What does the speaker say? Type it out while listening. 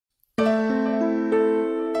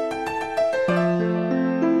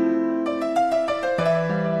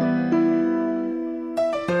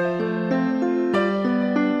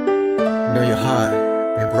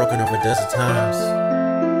spoken over a dozen times.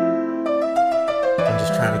 I'm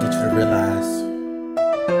just trying to get you to realize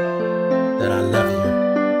that I love you.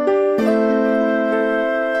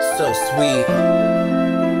 So sweet,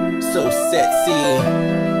 so sexy.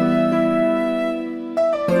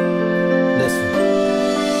 Listen,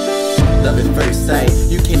 love at first sight.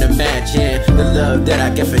 You can't imagine the love that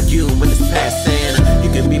I get for you when it's passing. You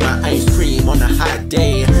can be my ice cream on a hot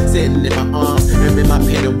day, sitting in my arms and rip my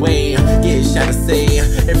pain away. Get shot to say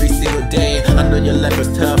every single day. I know your life was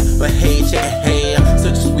tough, but hey, check it, hey,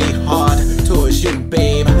 such a sweetheart towards you,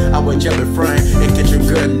 babe. I would jump in front and get your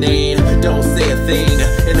grenade. Don't say a thing,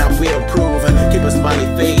 and I will prove. Keep a smiley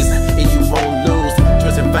face, and you won't lose.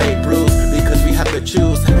 Trust and fight, bruise, because we have to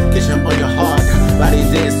choose. Kiss you on your heart, body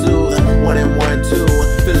then soothe. 1 and 1, 2,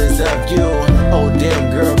 feelings of you. Oh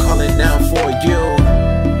damn girl, calling out for you.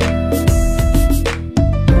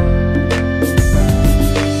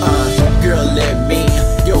 Girl, let me,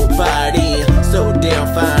 your body, so damn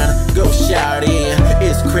fine. Go shawty,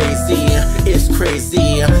 it's crazy.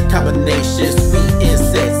 Combination sweet and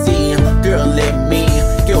sexy. Girl, let me,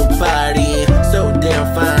 your body, so damn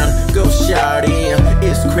fine. Go shawty,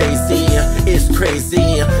 it's crazy.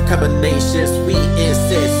 Combination sweet and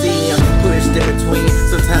sexy. Pushed in between,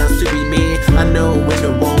 sometimes to be me. I know what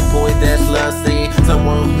you want, boy, that's love. See,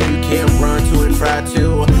 someone who you can run to and cry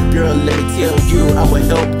to. Girl, let me tell you, I will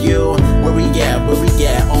help you. Where we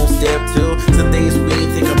at on step 2. Some things we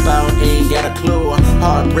think about, ain't got a clue.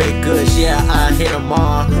 Heartbreakers, yeah, I hit them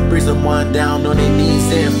all. Bring someone down on their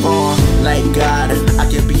knees and fall. Like God, I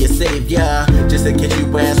can be a savior. Just in case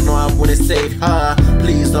you ask, no, I wouldn't save her.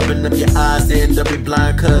 Please open up your eyes and don't be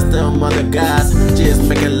blind, cause them other guys just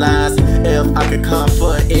making lies. If I could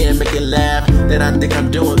comfort and make you laugh, then I think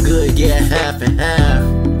I'm doing good, yeah, half and half.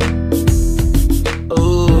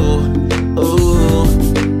 Ooh,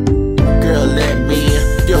 girl, let me,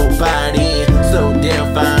 your body, so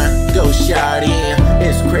damn fine. Go shawty,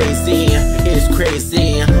 it's crazy.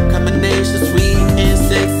 Combination sweet and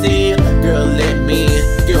sexy. Girl, let me,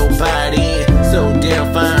 your body, so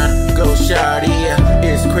damn fine. Go shawty,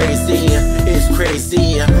 it's crazy.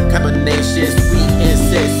 Combination sweet and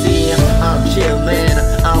sexy. I'm chillin',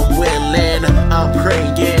 I'm willing, I'm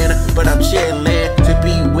praying, but I'm chillin' to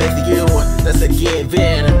be with you. That's a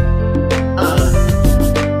given.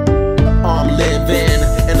 I'm living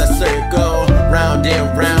in a circle, round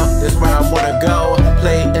and round. That's where I wanna go.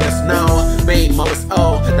 Play in the snow, make moments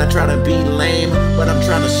old. Not trying to be lame, but I'm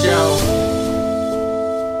trying to show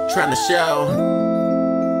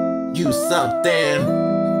you something.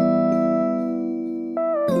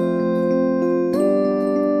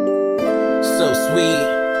 So sweet,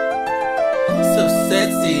 so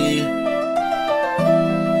sexy.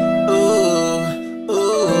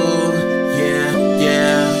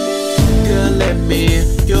 Let me,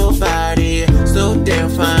 your body, so damn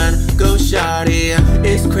fine. Go shawty,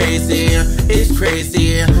 it's crazy.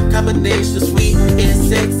 Combination sweet and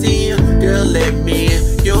sexy. Girl, let me,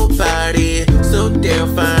 your body, so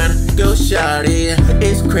damn fine. Go shawty,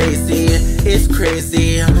 it's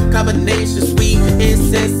crazy. Combination sweet and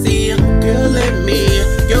sexy. Girl, let me,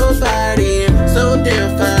 your body, so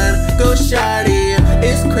damn fine. Go shawty,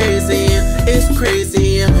 it's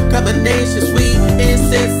crazy. Combination sweet and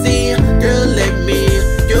sexy. Girl, let me,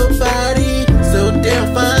 your body, so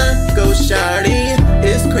damn fine. Go shawty,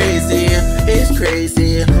 it's crazy.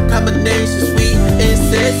 Combination sweet and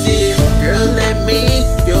sexy. Girl, let me,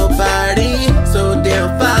 your body, so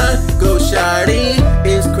damn fine. Go shawty,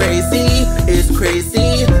 it's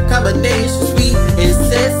crazy. Combination sweet and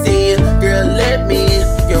sexy. Girl, let me,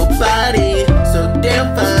 your body, so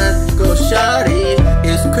damn fine. Go shawty,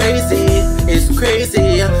 it's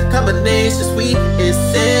crazy. Combination sweet and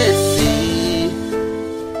sexy.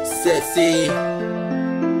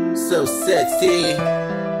 So sexy.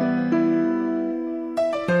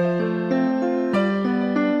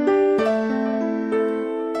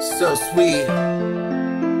 So sweet,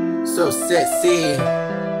 so sexy.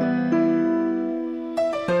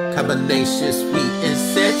 Combination sweet and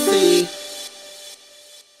sexy.